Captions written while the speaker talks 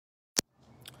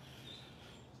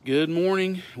Good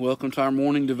morning. Welcome to our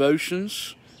morning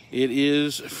devotions. It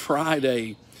is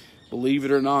Friday. Believe it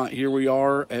or not, here we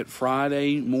are at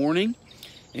Friday morning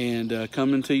and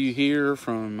coming to you here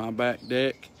from my back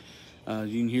deck.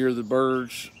 You can hear the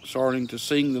birds starting to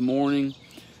sing the morning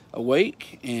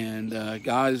awake, and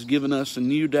God has given us a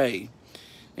new day,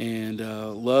 and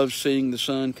love seeing the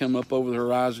sun come up over the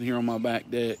horizon here on my back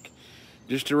deck.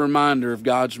 Just a reminder of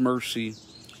God's mercy.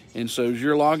 And so as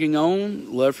you're logging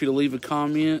on, love for you to leave a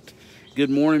comment. Good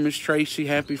morning, Miss Tracy.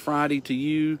 Happy Friday to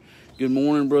you. Good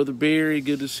morning, Brother Barry.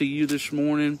 Good to see you this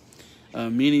morning.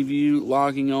 Many of you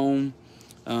logging on.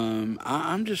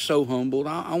 I'm just so humbled.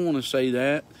 I want to say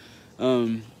that.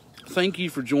 Thank you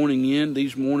for joining in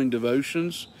these morning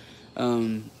devotions.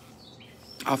 I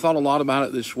thought a lot about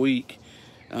it this week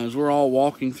as we're all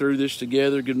walking through this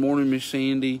together. Good morning, Miss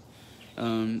Sandy.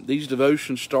 These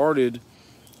devotions started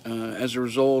as a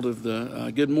result of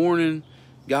the good morning,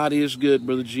 God is good,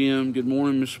 Brother Jim. Good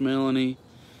morning, Miss Melanie.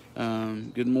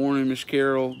 Good morning, Miss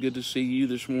Carol. Good to see you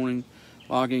this morning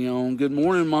logging on. Good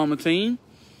morning, Mama Teen.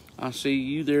 I see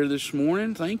you there this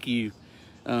morning. Thank you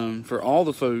for all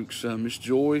the folks. Miss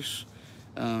Joyce.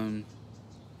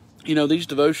 These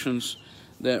devotions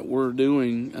that we're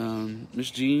doing,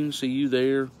 Miss Jean, see you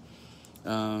there,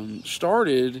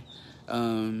 started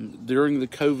during the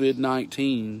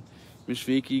COVID-19. Miss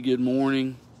Vicky, good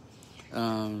morning.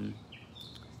 And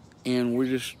we're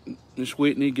just, Miss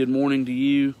Whitney, good morning to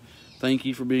you. Thank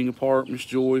you for being a part. Miss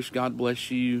Joyce, God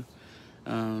bless you.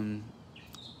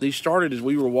 These started as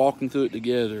we were walking through it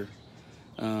together.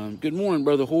 Good morning,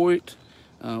 Brother Hoyt.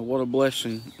 What a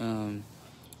blessing.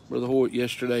 Brother Hoyt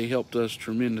yesterday helped us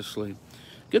tremendously.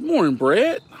 Good morning,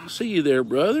 Brett. I see you there,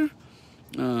 brother.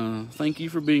 Thank you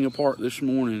for being a part this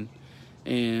morning.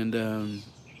 And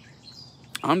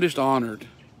I'm just honored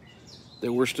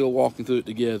that we're still walking through it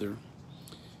together.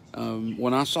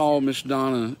 When I saw Miss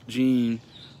Donna Jean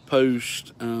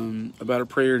post about a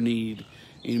prayer need,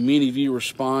 and many of you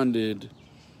responded,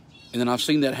 and then I've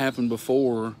seen that happen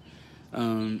before,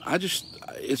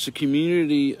 it's a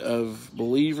community of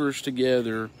believers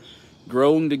together,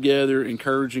 growing together,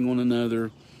 encouraging one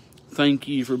another. Thank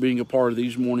you for being a part of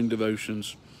these morning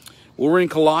devotions. We're in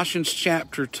Colossians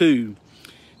chapter 2.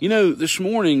 This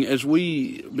morning, as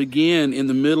we begin in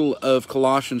the middle of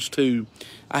Colossians 2,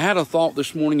 I had a thought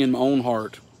this morning in my own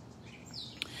heart.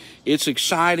 It's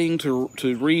exciting to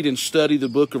read and study the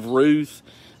book of Ruth,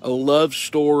 a love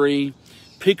story,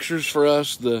 pictures for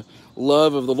us the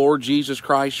love of the Lord Jesus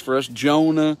Christ for us.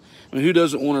 Jonah, who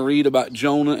doesn't want to read about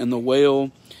Jonah and the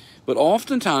whale? But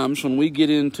oftentimes when we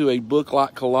get into a book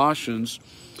like Colossians,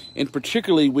 and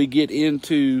particularly we get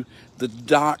into the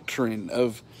doctrine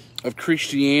of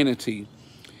Christianity,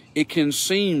 it can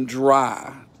seem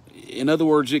dry. In other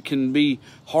words, it can be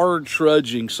hard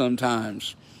trudging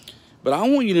sometimes. But I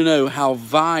want you to know how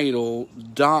vital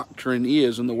doctrine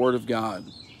is in the Word of God.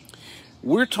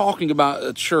 We're talking about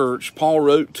a church Paul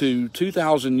wrote to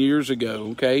 2,000 years ago,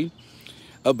 okay,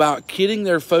 about getting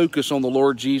their focus on the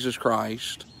Lord Jesus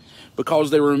Christ, because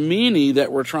there were many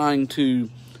that were trying to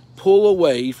pull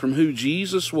away from who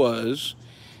Jesus was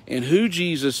and who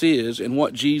Jesus is and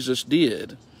what Jesus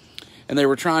did. And they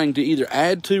were trying to either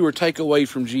add to or take away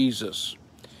from Jesus.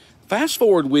 Fast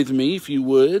forward with me, if you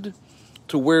would,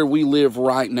 to where we live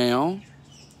right now.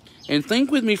 And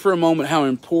think with me for a moment how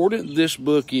important this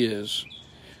book is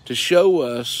to show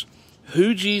us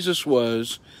who Jesus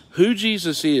was, who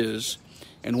Jesus is,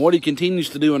 and what he continues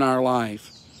to do in our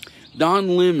life.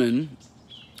 Don Lemon,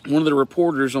 one of the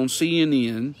reporters on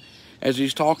CNN, as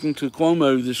he's talking to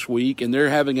Cuomo this week, and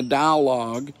they're having a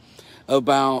dialogue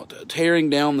about tearing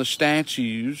down the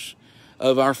statues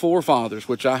of our forefathers,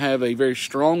 which I have a very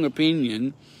strong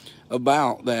opinion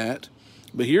about that.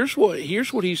 But here's what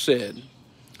he said.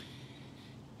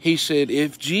 He said,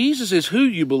 if Jesus is who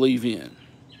you believe in,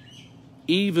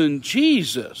 even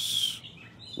Jesus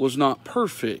was not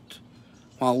perfect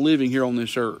while living here on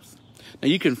this earth. Now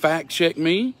you can fact check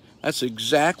me. That's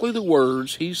exactly the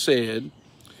words he said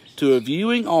to a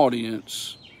viewing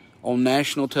audience on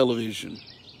national television.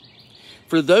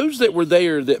 For those that were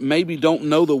there that maybe don't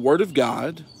know the Word of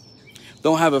God,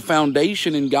 don't have a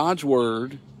foundation in God's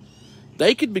Word,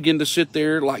 they could begin to sit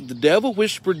there like the devil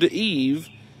whispered to Eve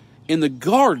in the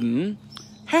garden,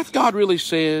 hath God really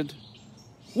said?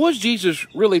 Was Jesus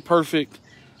really perfect?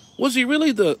 Was he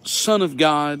really the Son of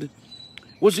God?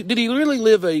 Did he really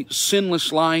live a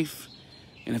sinless life?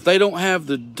 And if they don't have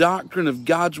the doctrine of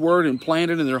God's Word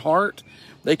implanted in their heart,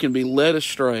 they can be led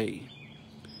astray.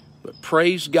 But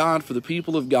praise God for the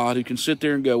people of God who can sit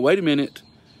there and go, wait a minute.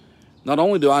 Not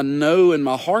only do I know in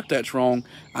my heart that's wrong,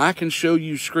 I can show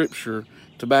you Scripture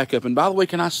to back up. And by the way,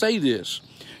 can I say this?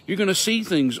 You're going to see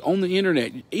things on the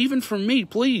internet. Even from me,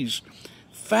 please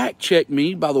fact check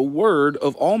me by the word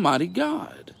of Almighty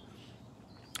God.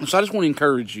 And so I just want to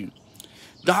encourage you.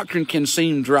 Doctrine can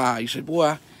seem dry. You say,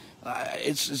 boy,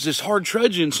 it's just hard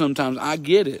trudging sometimes. I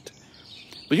get it.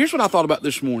 But here's what I thought about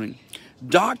this morning.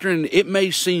 Doctrine, it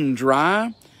may seem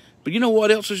dry, but you know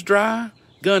what else is dry?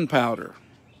 Gunpowder.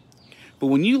 But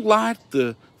when you light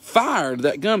the fire to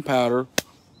that gunpowder,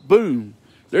 boom,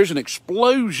 there's an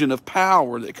explosion of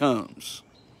power that comes.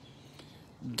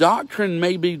 Doctrine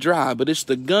may be dry, but it's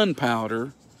the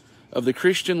gunpowder of the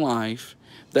Christian life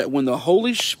that when the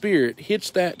Holy Spirit hits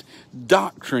that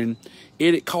doctrine,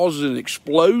 it causes an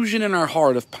explosion in our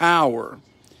heart of power.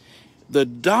 The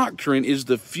doctrine is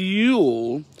the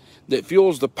fuel that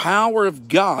fuels the power of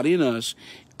God in us.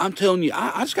 I'm telling you,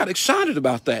 I just got excited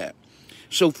about that.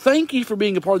 So thank you for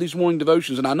being a part of these morning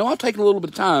devotions. And I know I've taken a little bit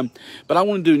of time, but I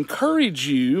wanted to encourage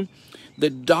you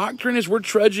that doctrine, as we're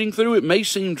trudging through, it may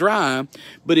seem dry,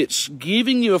 but it's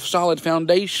giving you a solid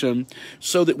foundation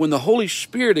so that when the Holy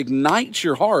Spirit ignites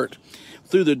your heart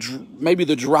through maybe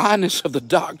the dryness of the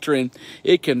doctrine,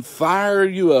 it can fire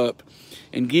you up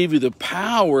and give you the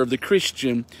power of the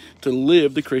Christian to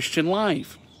live the Christian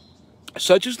life.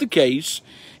 Such is the case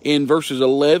in verses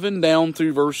 11 down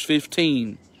through verse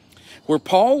 15, where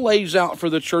Paul lays out for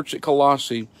the church at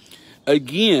Colossae,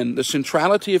 again, the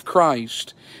centrality of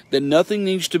Christ, that nothing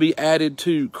needs to be added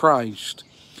to Christ.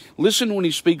 Listen when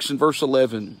he speaks in verse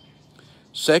 11,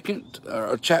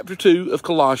 chapter 2 of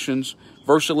Colossians,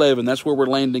 verse 11. That's where we're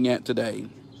landing at today.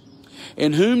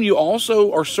 In whom you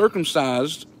also are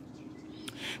circumcised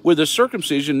with a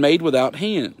circumcision made without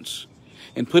hands,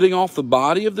 and putting off the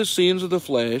body of the sins of the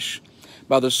flesh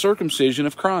by the circumcision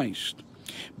of Christ,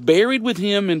 buried with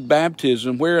him in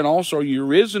baptism, wherein also are you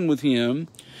risen with him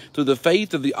through the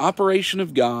faith of the operation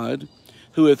of God,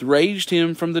 who hath raised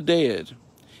him from the dead.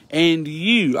 And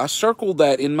you, I circled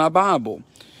that in my Bible.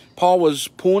 Paul was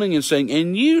pointing and saying,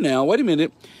 and you now, wait a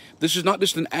minute, this is not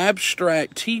just an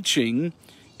abstract teaching,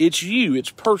 it's you, it's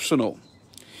personal.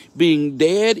 Being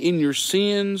dead in your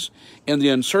sins and the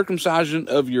uncircumcision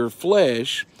of your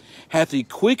flesh, hath he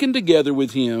quickened together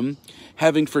with him,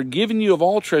 having forgiven you of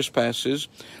all trespasses,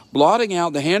 blotting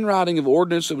out the handwriting of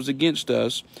ordinance that was against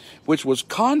us, which was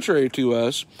contrary to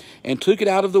us, and took it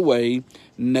out of the way,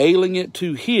 nailing it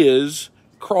to his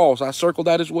cross. I circled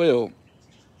that as well.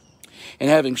 And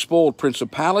having spoiled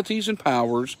principalities and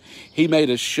powers, he made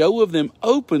a show of them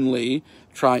openly,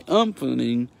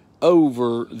 triumphing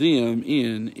over them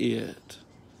in it.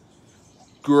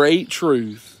 Great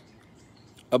truth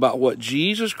about what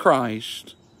Jesus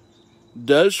Christ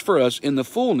does for us in the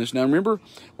fullness. Now remember,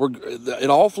 it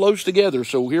all flows together.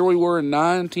 So here we were in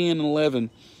 9, 10, and 11.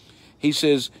 He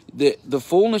says that the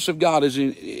fullness of God is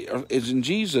in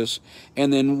Jesus,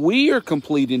 and then we are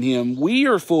complete in him. We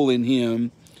are full in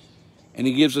him. And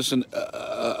he gives us an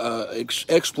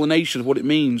explanation of what it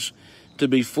means to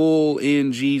be full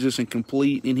in Jesus and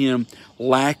complete in him,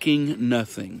 lacking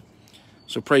nothing.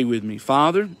 So pray with me.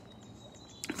 Father,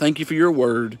 thank you for your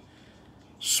word.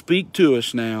 Speak to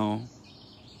us now.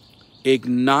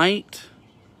 Ignite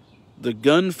the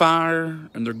gunfire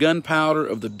and the gunpowder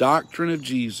of the doctrine of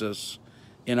Jesus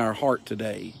in our heart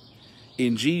today.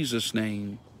 In Jesus'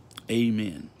 name,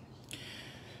 amen.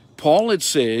 Paul had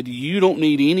said, you don't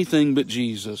need anything but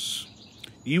Jesus.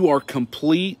 You are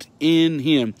complete in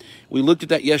him. We looked at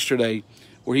that yesterday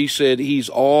where he said, he's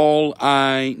all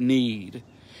I need.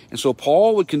 And so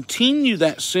Paul would continue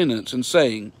that sentence and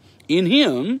saying, in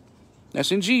him,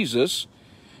 that's in Jesus,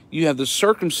 you have the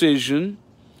circumcision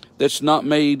that's not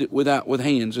made with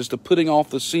hands. It's the putting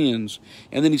off the sins.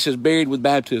 And then he says, buried with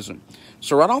baptism.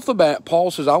 So right off the bat,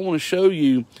 Paul says, I want to show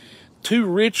you two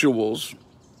rituals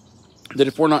that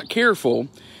if we're not careful,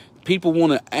 people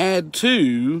want to add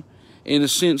to, in a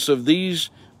sense of these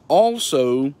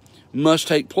also must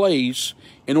take place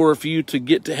in order for you to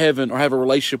get to heaven or have a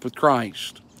relationship with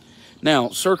Christ. Now,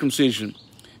 circumcision,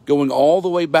 going all the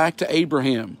way back to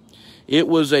Abraham, it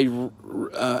was a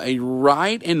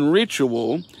rite and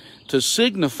ritual to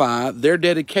signify their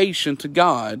dedication to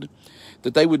God,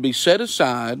 that they would be set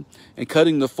aside and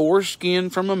cutting the foreskin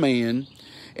from a man,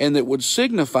 and that would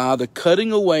signify the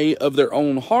cutting away of their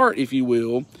own heart, if you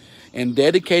will, and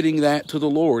dedicating that to the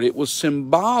Lord. It was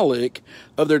symbolic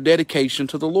of their dedication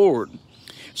to the Lord.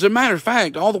 As a matter of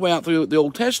fact, all the way out through the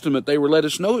Old Testament, they were let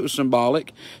us know it was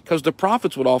symbolic, because the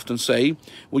prophets would often say,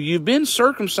 well, you've been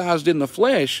circumcised in the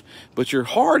flesh, but your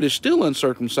heart is still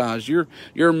uncircumcised.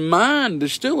 Your mind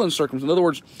is still uncircumcised. In other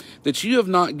words, that you have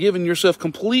not given yourself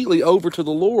completely over to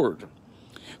the Lord.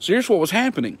 So here's what was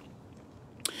happening.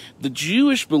 The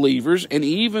Jewish believers and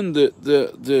even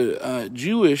the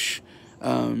Jewish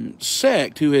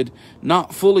sect who had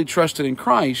not fully trusted in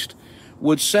Christ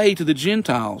would say to the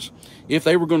Gentiles, if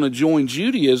they were going to join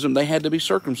Judaism, they had to be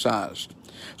circumcised.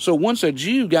 So once a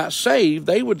Jew got saved,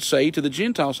 they would say to the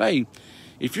Gentiles, hey,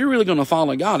 if you're really going to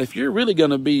follow God, if you're really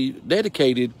going to be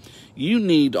dedicated, you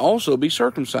need to also be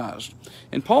circumcised.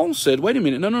 And Paul said, wait a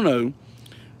minute, no.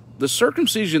 The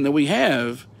circumcision that we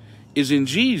have is in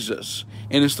Jesus,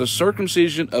 and it's the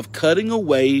circumcision of cutting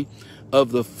away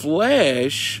of the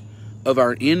flesh of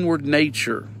our inward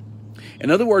nature. In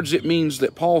other words, it means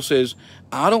that Paul says,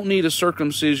 I don't need a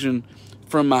circumcision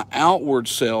from my outward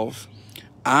self.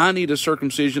 I need a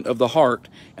circumcision of the heart,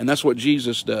 and that's what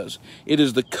Jesus does. It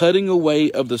is the cutting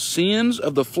away of the sins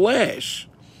of the flesh.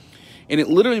 And it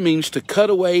literally means to cut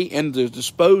away and to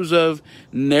dispose of,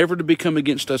 never to become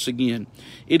against us again.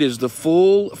 It is the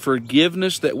full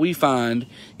forgiveness that we find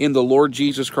in the Lord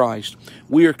Jesus Christ.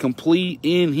 We are complete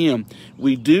in Him.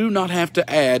 We do not have to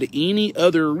add any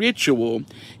other ritual.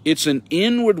 It's an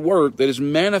inward work that has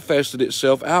manifested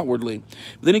itself outwardly.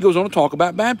 Then he goes on to talk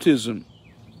about baptism.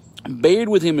 Buried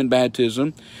with Him in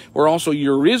baptism, or also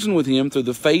you're risen with Him through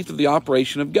the faith of the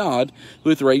operation of God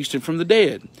who hath raised Him from the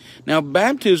dead. Now,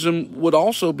 baptism would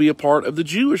also be a part of the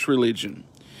Jewish religion.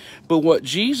 But what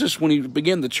Jesus, when He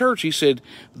began the church, He said,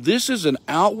 this is an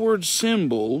outward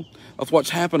symbol of what's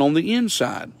happened on the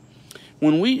inside.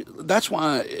 That's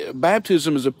why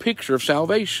baptism is a picture of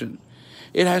salvation.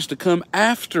 It has to come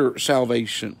after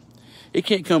salvation. It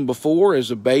can't come before as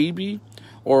a baby,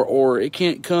 or it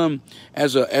can't come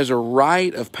as a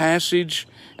rite of passage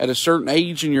at a certain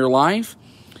age in your life.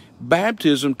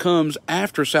 Baptism comes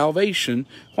after salvation.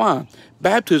 Why?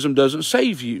 Baptism doesn't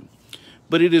save you,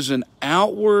 but it is an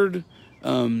outward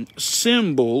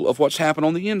symbol of what's happened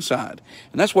on the inside.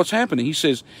 And that's what's happening. He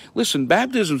says, listen,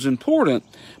 baptism's important,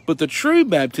 but the true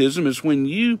baptism is when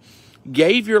you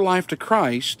gave your life to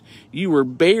Christ, you were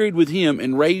buried with Him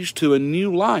and raised to a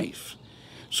new life.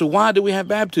 So why do we have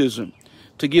baptism?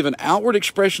 To give an outward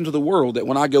expression to the world that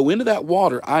when I go into that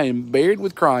water, I am buried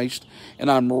with Christ and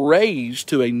I'm raised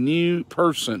to a new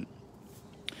person.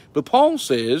 But Paul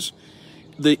says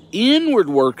the inward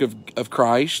work of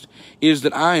Christ is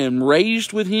that I am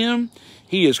raised with Him.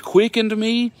 He has quickened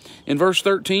me. In verse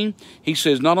 13, he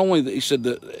says not only that, he said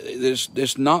that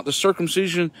it's not the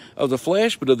circumcision of the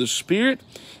flesh, but of the Spirit,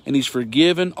 and He's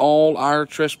forgiven all our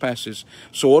trespasses.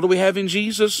 So what do we have in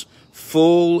Jesus?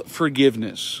 Full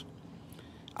forgiveness.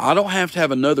 I don't have to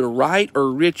have another rite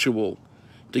or ritual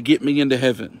to get me into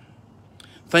heaven.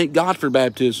 Thank God for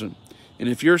baptism. And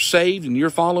if you're saved and you're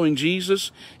following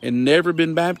Jesus and never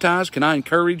been baptized, can I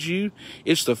encourage you?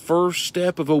 It's the first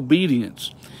step of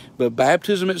obedience. But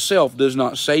baptism itself does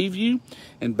not save you,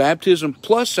 and baptism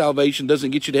plus salvation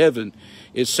doesn't get you to heaven.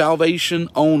 It's salvation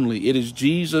only. It is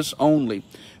Jesus only.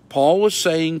 Paul was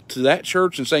saying to that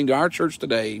church and saying to our church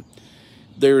today,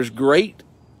 there is great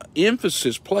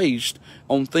emphasis placed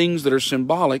on things that are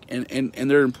symbolic and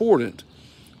they're important,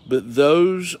 but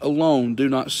those alone do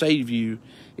not save you.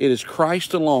 It is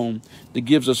Christ alone that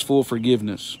gives us full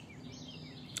forgiveness.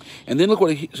 And then look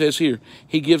what he says here.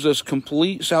 He gives us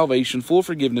complete salvation, full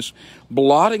forgiveness,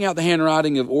 blotting out the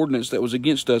handwriting of ordinance that was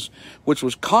against us, which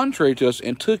was contrary to us,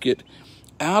 and took it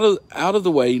out of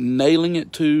the way, nailing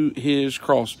it to His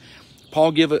cross.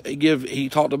 Paul he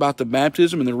talked about the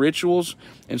baptism and the rituals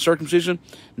and circumcision.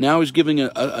 Now he's giving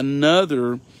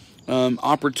another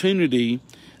opportunity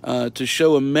to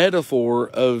show a metaphor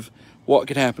of what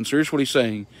could happen. So here's what he's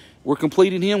saying. We're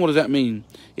complete in Him. What does that mean?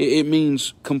 It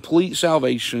means complete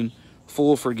salvation,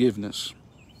 full forgiveness.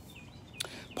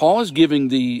 Paul is giving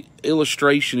the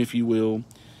illustration, if you will,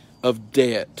 of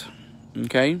debt.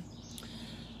 Okay?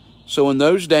 So in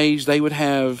those days, they would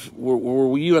have,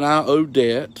 where you and I owe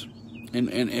debt. And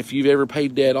if you've ever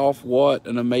paid debt off, what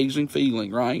an amazing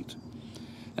feeling, right?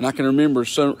 And I can remember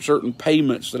certain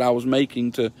payments that I was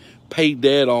making to pay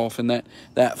debt off, and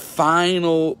that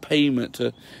final payment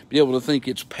to be able to think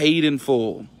it's paid in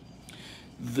full.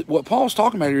 What Paul's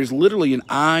talking about here is literally an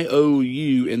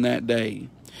IOU in that day.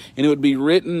 And it would be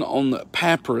written on the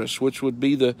papyrus, which would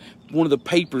be one of the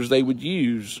papers they would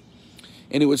use.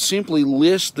 And it would simply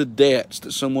list the debts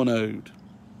that someone owed.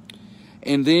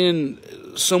 And then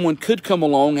someone could come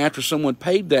along after someone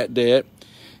paid that debt,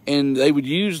 and they would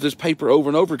use this paper over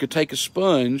and over, could take a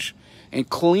sponge and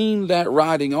clean that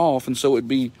writing off, and so it would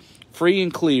be free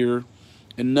and clear,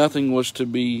 and nothing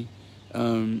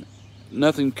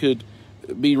could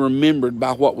be remembered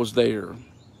by what was there.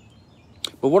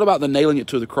 But what about the nailing it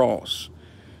to the cross?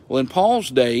 Well, in Paul's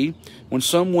day, when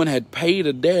someone had paid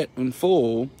a debt in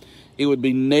full, it would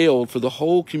be nailed for the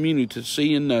whole community to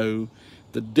see and know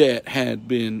the debt had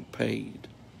been paid.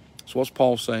 So what's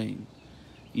Paul saying?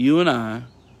 You and I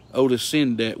owed a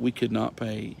sin debt we could not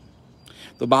pay.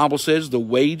 The Bible says the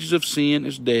wages of sin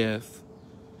is death.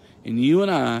 And you and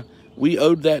I, we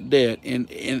owed that debt.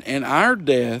 And our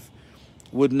death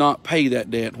would not pay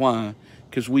that debt. Why?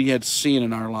 Because we had sin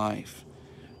in our life.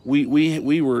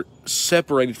 We were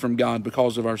separated from God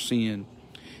because of our sin.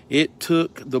 It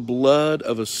took the blood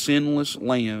of a sinless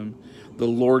lamb, the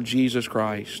Lord Jesus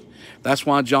Christ. That's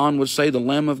why John would say the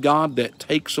Lamb of God that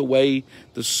takes away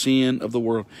the sin of the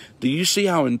world. Do you see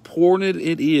how important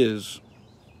it is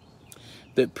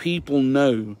that people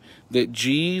know that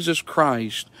Jesus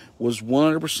Christ was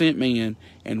 100% man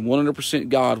and 100%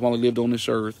 God while he lived on this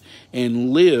earth and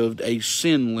lived a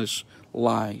sinless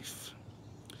life?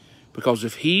 Because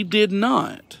if he did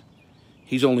not,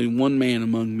 he's only one man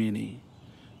among many.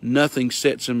 Nothing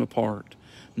sets him apart.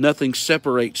 Nothing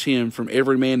separates him from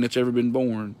every man that's ever been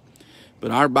born. But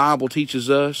our Bible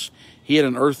teaches us he had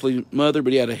an earthly mother,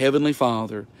 but he had a heavenly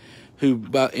father.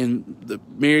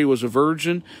 Mary was a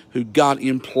virgin who God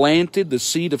implanted the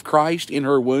seed of Christ in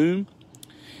her womb.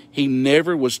 He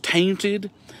never was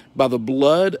tainted by the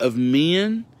blood of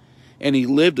men, and he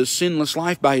lived a sinless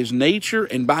life by his nature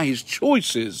and by his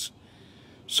choices,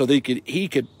 so that he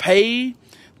could pay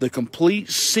the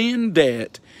complete sin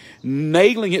debt,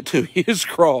 nailing it to his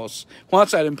cross.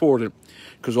 Why's that important?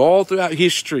 Because all throughout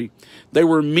history, there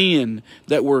were men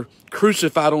that were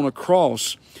crucified on a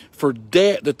cross for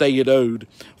debt that they had owed,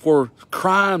 for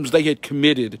crimes they had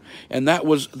committed, and that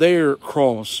was their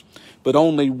cross. But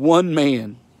only one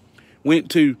man went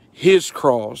to his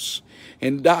cross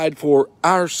and died for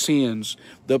our sins,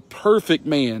 the perfect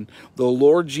man, the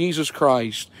Lord Jesus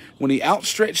Christ, when he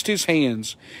outstretched his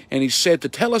hands and he said, to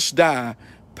tell us die,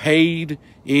 paid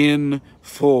in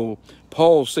full.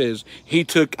 Paul says he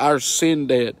took our sin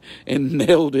debt and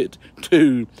nailed it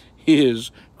to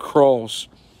his cross,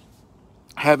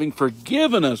 having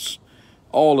forgiven us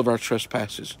all of our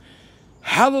trespasses.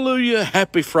 Hallelujah,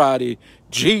 happy Friday.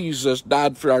 Jesus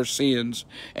died for our sins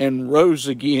and rose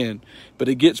again. But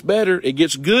it gets better. It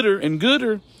gets gooder and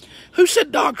gooder. Who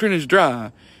said doctrine is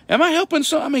dry? Am I helping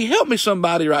help me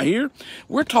somebody right here.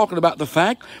 We're talking about the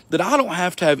fact that I don't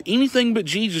have to have anything but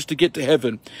Jesus to get to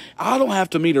heaven. I don't have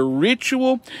to meet a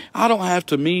ritual. I don't have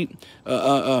to meet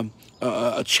a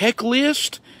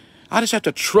checklist. I just have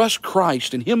to trust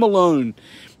Christ and him alone.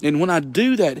 And when I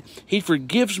do that, he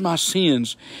forgives my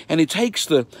sins, and he takes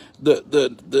the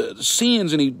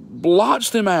sins and he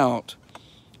blots them out.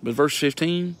 But verse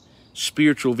 15,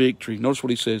 spiritual victory. Notice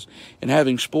what he says. And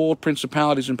having spoiled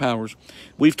principalities and powers.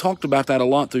 We've talked about that a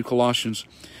lot through Colossians.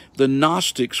 The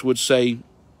Gnostics would say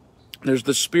there's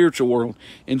the spiritual world.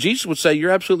 And Jesus would say,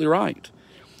 you're absolutely right.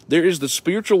 There is the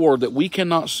spiritual world that we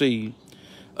cannot see,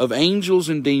 of angels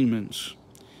and demons,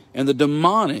 and the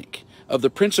demonic, of the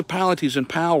principalities and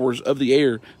powers of the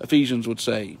air, Ephesians would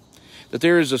say. That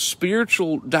there is a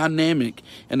spiritual dynamic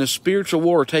and a spiritual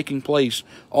war taking place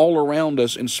all around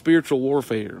us in spiritual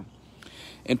warfare.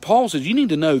 And Paul says, you need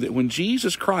to know that when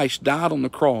Jesus Christ died on the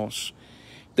cross,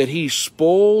 that he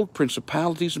spoiled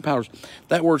principalities and powers.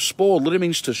 That word spoiled literally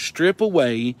means to strip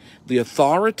away the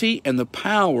authority and the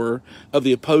power of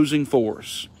the opposing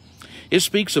force. It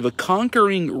speaks of a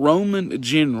conquering Roman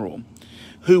general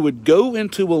who would go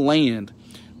into a land,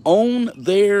 own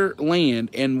their land,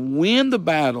 and win the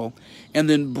battle, and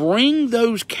then bring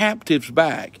those captives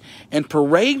back and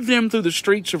parade them through the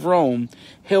streets of Rome,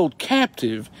 held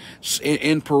captive,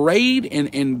 and parade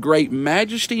in great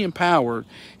majesty and power,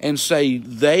 and say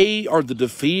they are the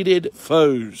defeated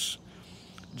foes.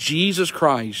 Jesus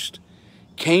Christ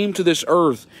came to this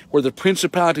earth where the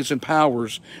principalities and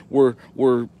powers were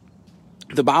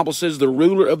the Bible says, the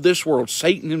ruler of this world,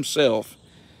 Satan himself.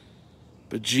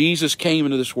 But Jesus came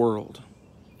into this world,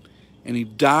 and he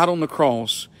died on the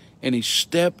cross, and he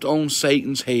stepped on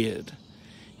Satan's head.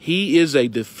 He is a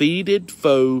defeated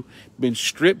foe, been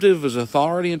stripped of his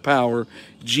authority and power.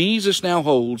 Jesus now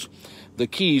holds the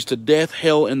keys to death,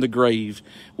 hell, and the grave.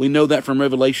 We know that from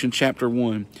Revelation chapter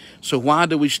 1. So why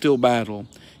do we still battle?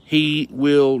 He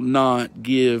will not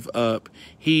give up.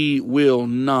 He will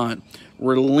not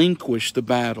relinquish the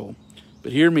battle.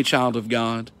 But hear me, child of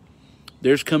God.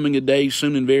 There's coming a day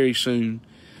soon and very soon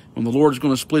when the Lord's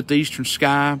going to split the eastern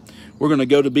sky. We're going to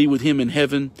go to be with him in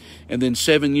heaven. And then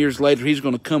 7 years later, he's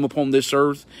going to come upon this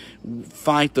earth,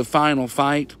 fight the final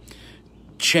fight,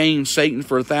 chain Satan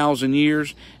for 1,000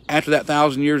 years. after that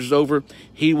 1,000 years is over,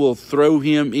 he will throw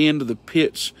him into the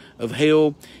pits of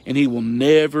hell, and he will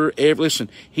never, ever, listen,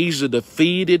 he's a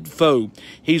defeated foe.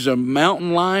 He's a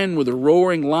mountain lion with a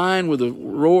roaring lion with a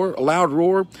loud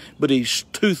roar, but he's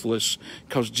toothless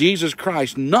because Jesus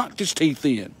Christ knocked his teeth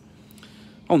in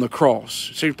on the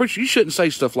cross. See, preacher, you shouldn't say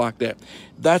stuff like that.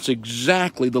 That's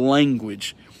exactly the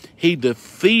language. He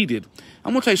defeated.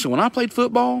 I'm going to tell you something. When I played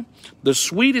football, the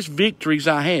sweetest victories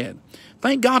I had,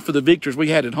 thank God for the victories we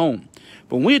had at home,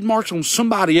 but when we had marched on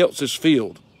somebody else's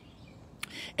field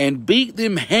and beat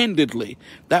them handedly,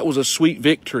 that was a sweet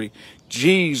victory.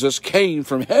 Jesus came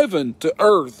from heaven to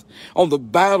earth on the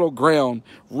battleground,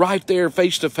 right there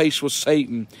face to face with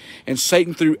Satan. And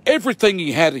Satan threw everything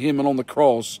he had at him and on the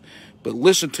cross. But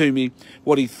listen to me,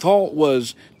 what he thought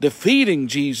was defeating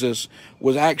Jesus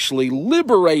was actually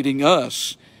liberating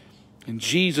us. And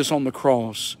Jesus on the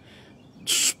cross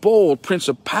spoiled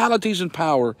principalities and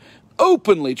power,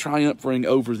 openly triumphing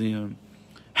over them.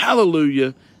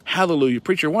 Hallelujah, hallelujah.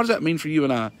 Preacher, what does that mean for you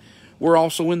and I? We're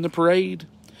also in the parade,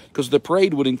 because the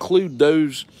parade would include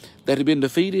those that have been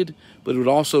defeated, but it would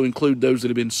also include those that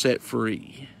have been set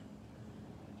free,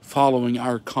 following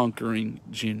our conquering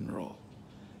general.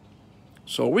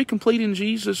 So are we complete in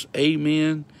Jesus?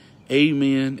 Amen,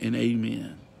 amen, and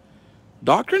amen.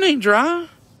 Doctrine ain't dry.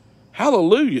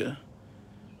 Hallelujah.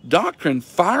 Doctrine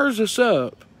fires us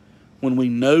up when we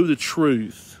know the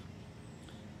truth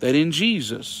that in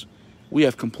Jesus we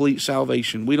have complete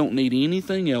salvation. We don't need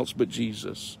anything else but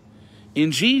Jesus.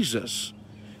 In Jesus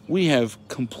we have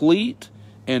complete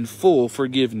and full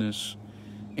forgiveness.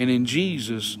 And in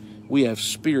Jesus we have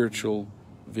spiritual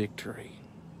victory.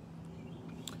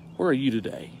 Where are you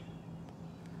today?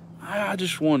 I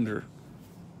just wonder,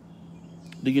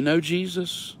 do you know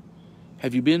Jesus?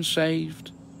 Have you been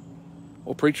saved?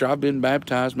 Well, preacher, I've been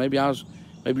baptized. Maybe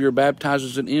you were baptized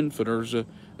as an infant or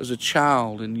as a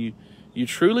child, and you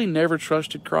truly never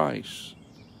trusted Christ.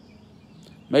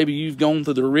 Maybe you've gone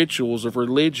through the rituals of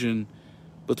religion,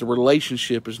 but the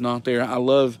relationship is not there. I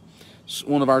love,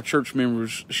 one of our church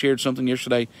members shared something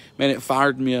yesterday. Man, it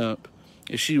fired me up.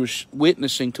 As she was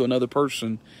witnessing to another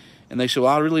person, and they said,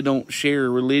 well, I really don't share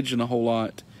religion a whole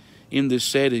lot in this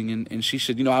setting. And she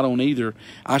said, I don't either.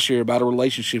 I share about a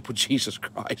relationship with Jesus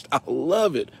Christ. I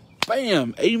love it.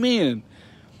 Bam. Amen.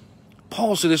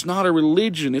 Paul said it's not a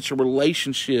religion, it's a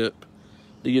relationship.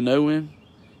 Do you know him?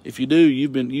 If you do,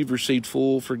 you've received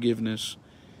full forgiveness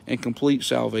and complete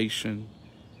salvation.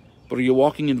 But are you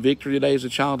walking in victory today as a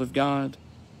child of God?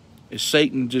 Is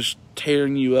Satan just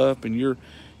tearing you up and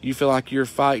you feel like you're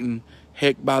fighting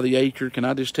heck by the acre? Can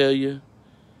I just tell you?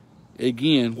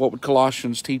 Again, what would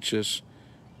Colossians teach us?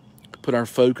 Put our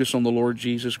focus on the Lord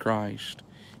Jesus Christ.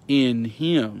 In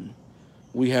Him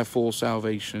we have full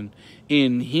salvation.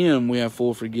 In Him we have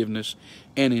full forgiveness.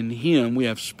 And in Him we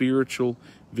have spiritual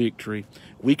victory.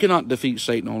 We cannot defeat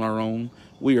Satan on our own.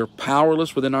 We are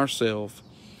powerless within ourselves.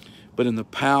 But in the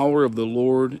power of the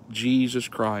Lord Jesus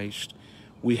Christ,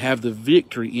 we have the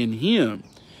victory in Him,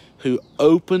 who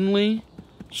openly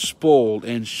spoiled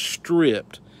and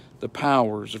stripped the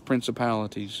powers of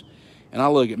principalities. And I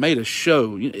look, it made a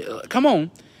show. Come on.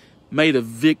 Made a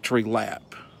victory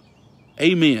lap.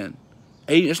 Amen.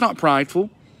 It's not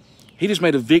prideful. He just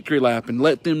made a victory lap and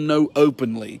let them know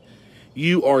openly,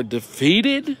 you are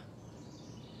defeated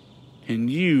and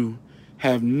you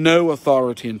have no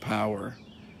authority and power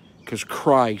because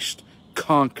Christ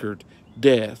conquered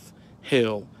death,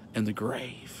 hell, and the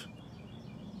grave.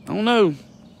 I don't know.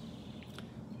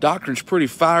 Doctrine's pretty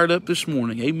fired up this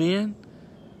morning. Amen?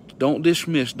 Don't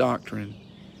dismiss doctrine.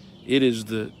 It is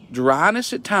the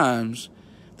dryness at times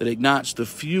that ignites the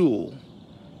fuel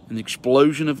and the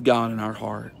explosion of God in our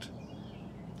heart.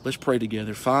 Let's pray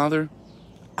together. Father,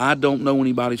 I don't know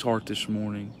anybody's heart this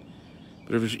morning,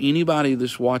 but if there's anybody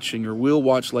that's watching or will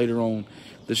watch later on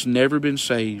that's never been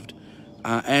saved,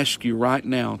 I ask you right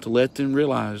now to let them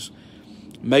realize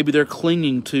maybe they're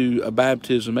clinging to a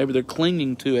baptism. Maybe they're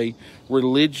clinging to a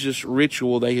religious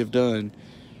ritual they have done.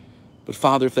 But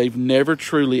Father, if they've never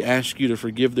truly asked you to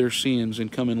forgive their sins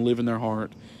and come and live in their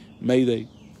heart, may they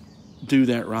do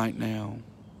that right now.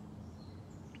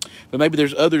 But maybe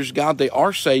there's others, God, they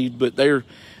are saved, but they're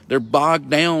bogged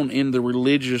down in the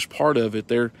religious part of it.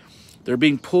 They're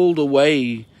being pulled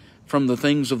away from the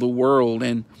things of the world.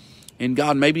 And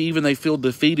God, maybe even they feel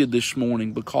defeated this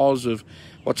morning because of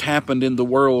what's happened in the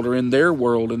world or in their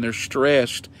world, and they're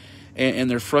stressed and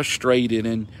they're frustrated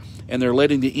and they're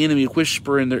letting the enemy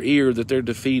whisper in their ear that they're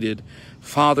defeated.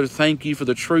 Father, thank you for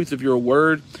the truth of your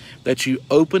word that you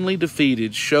openly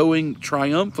defeated, showing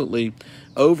triumphantly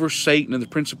over Satan and the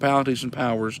principalities and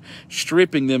powers,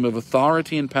 stripping them of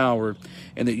authority and power,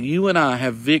 and that you and I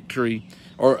have victory,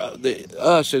 or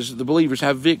us as the believers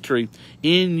have victory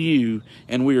in you,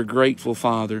 and we are grateful,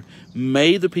 Father.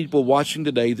 May the people watching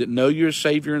today that know you're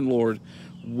Savior and Lord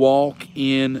walk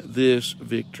in this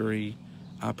victory,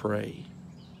 I pray.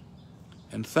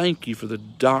 And thank you for the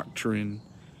doctrine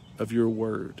of your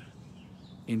word.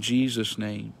 In Jesus'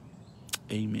 name,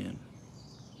 amen.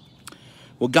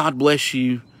 Well, God bless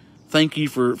you. Thank you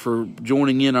for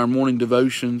joining in our morning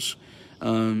devotions.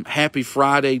 Happy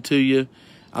Friday to you.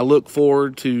 I look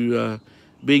forward to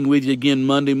being with you again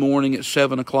Monday morning at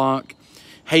 7 o'clock.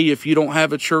 Hey, if you don't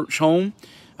have a church home,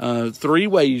 3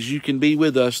 ways you can be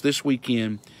with us this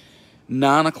weekend.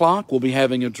 9 o'clock, we'll be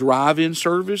having a drive-in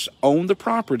service on the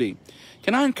property.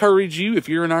 Can I encourage you, if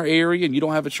you're in our area and you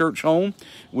don't have a church home,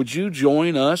 would you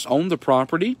join us on the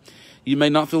property? You may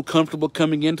not feel comfortable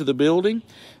coming into the building.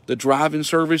 The drive-in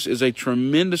service is a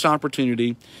tremendous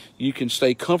opportunity. You can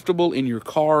stay comfortable in your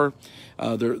car.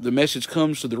 The message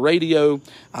comes to the radio.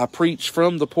 I preach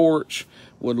from the porch.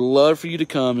 Would love for you to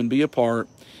come and be a part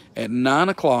at 9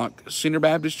 o'clock, Center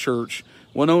Baptist Church,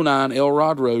 109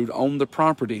 Elrod Road on the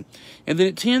property. And then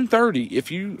at 10:30,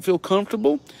 if you feel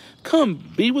comfortable,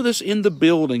 come be with us in the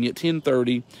building at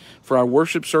 10:30 for our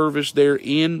worship service there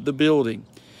in the building.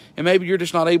 And maybe you're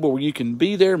just not able where you can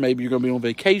be there. Maybe you're going to be on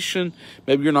vacation.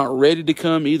 Maybe you're not ready to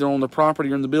come either on the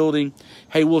property or in the building.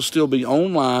 Hey, we'll still be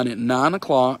online at 9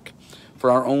 o'clock for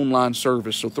our online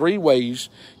service. So 3 ways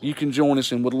you can join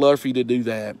us, and would love for you to do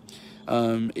that.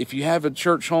 If you have a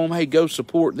church home, hey, go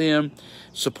support them.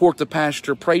 Support the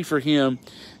pastor. Pray for him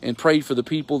and pray for the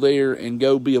people there, and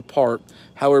go be a part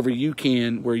however you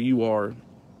can where you are.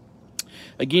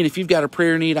 Again, if you've got a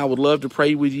prayer need, I would love to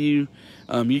pray with you.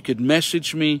 You could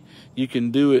message me. You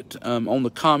can do it on the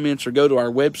comments, or go to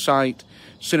our website,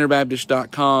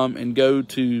 centerbaptist.com, and go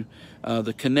to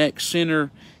the Connect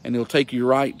Center, and it'll take you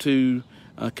right to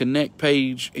a Connect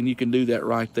page, and you can do that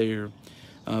right there.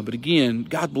 But again,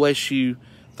 God bless you.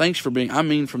 Thanks for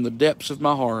being, from the depths of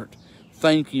my heart,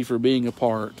 thank you for being a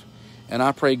part. And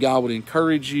I pray God would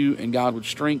encourage you, and God would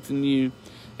strengthen you,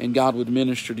 and God would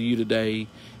minister to you today.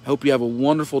 I hope you have a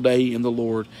wonderful day in the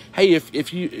Lord. Hey,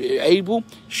 if you able,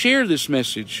 share this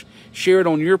message. Share it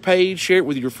on your page. Share it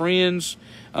with your friends.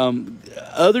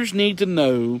 Others need to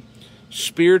know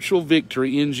spiritual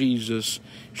victory in Jesus.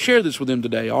 Share this with them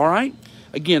today, all right?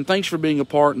 Again, thanks for being a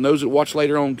part. And those that watch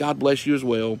later on, God bless you as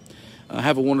well.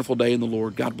 Have a wonderful day in the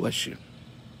Lord. God bless you.